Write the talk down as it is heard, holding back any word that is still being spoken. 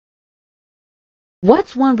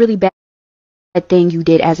What's one really bad thing you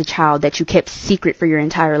did as a child that you kept secret for your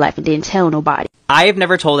entire life and didn't tell nobody? I have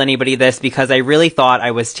never told anybody this because I really thought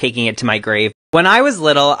I was taking it to my grave. When I was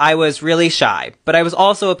little, I was really shy, but I was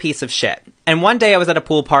also a piece of shit. And one day I was at a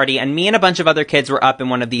pool party and me and a bunch of other kids were up in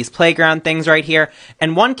one of these playground things right here,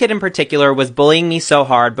 and one kid in particular was bullying me so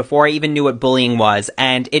hard before I even knew what bullying was,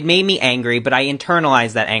 and it made me angry, but I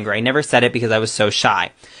internalized that anger. I never said it because I was so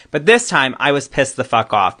shy. But this time, I was pissed the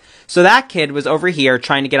fuck off. So that kid was over here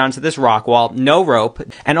trying to get onto this rock wall, no rope,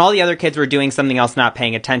 and all the other kids were doing something else, not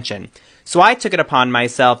paying attention. So I took it upon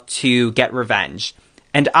myself to get revenge.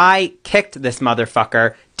 And I kicked this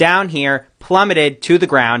motherfucker down here, plummeted to the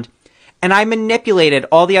ground, and I manipulated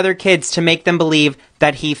all the other kids to make them believe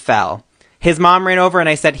that he fell. His mom ran over and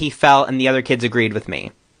I said he fell, and the other kids agreed with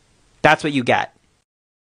me. That's what you get.